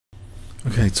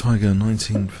Okay,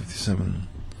 Tiger1957.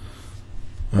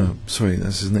 Sorry,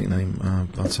 that's his nickname,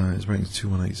 but his rating is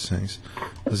 2186.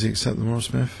 Does he accept the Morris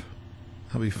Smith?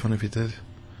 That'd be fun if he did.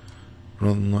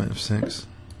 Rather than knight of 6.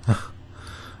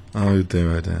 Oh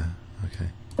dear, oh dear. Okay.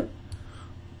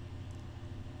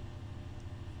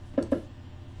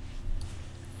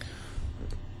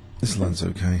 This land's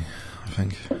okay, I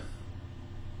think.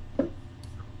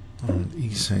 And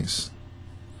e6.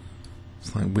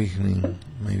 It's like weakening,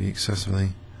 maybe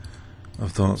excessively,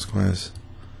 of dark squares.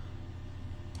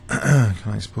 Can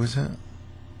I exploit it?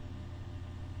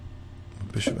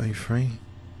 Bishop a3.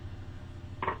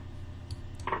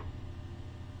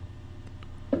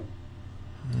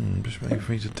 Bishop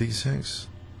a3 to d6.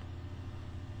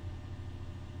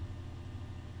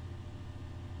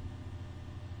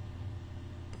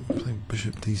 Play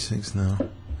bishop d6 now.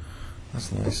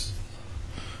 That's nice.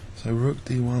 So rook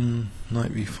d1,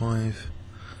 knight b5.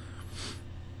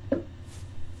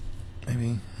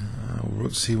 Maybe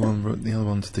rook c1, rook the other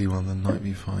one to d1, then knight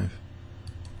b5.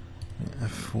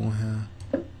 f4 here.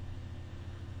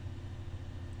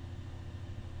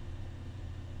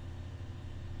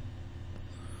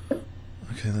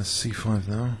 Okay, that's c5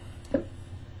 now.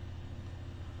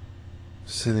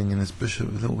 Sitting in his bishop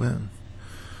a little bit.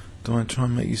 Do I try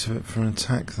and make use of it for an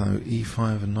attack though?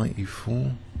 e5 and knight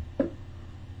e4.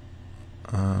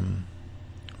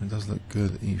 It does look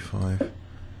good, e5.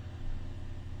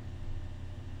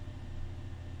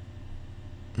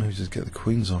 Maybe just get the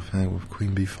queens off here with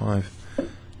queen b5.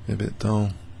 Be a bit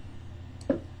dull.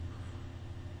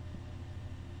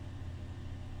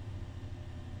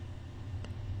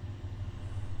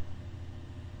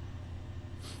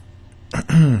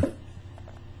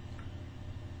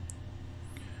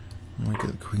 Might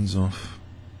get the queens off.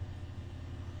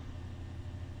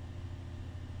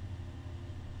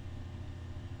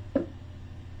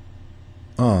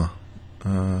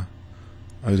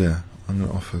 Oh dear, I'm going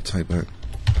to offer a take back.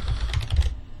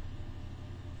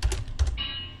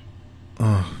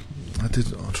 Oh,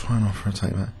 I'll try and offer a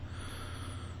take back.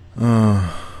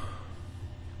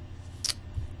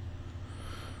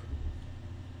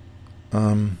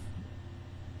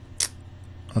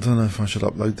 I don't know if I should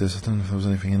upload this. I don't know if there was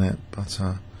anything in it, but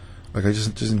okay,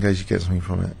 just in case you get something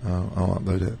from it, I'll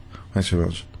upload it. Thanks very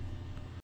much.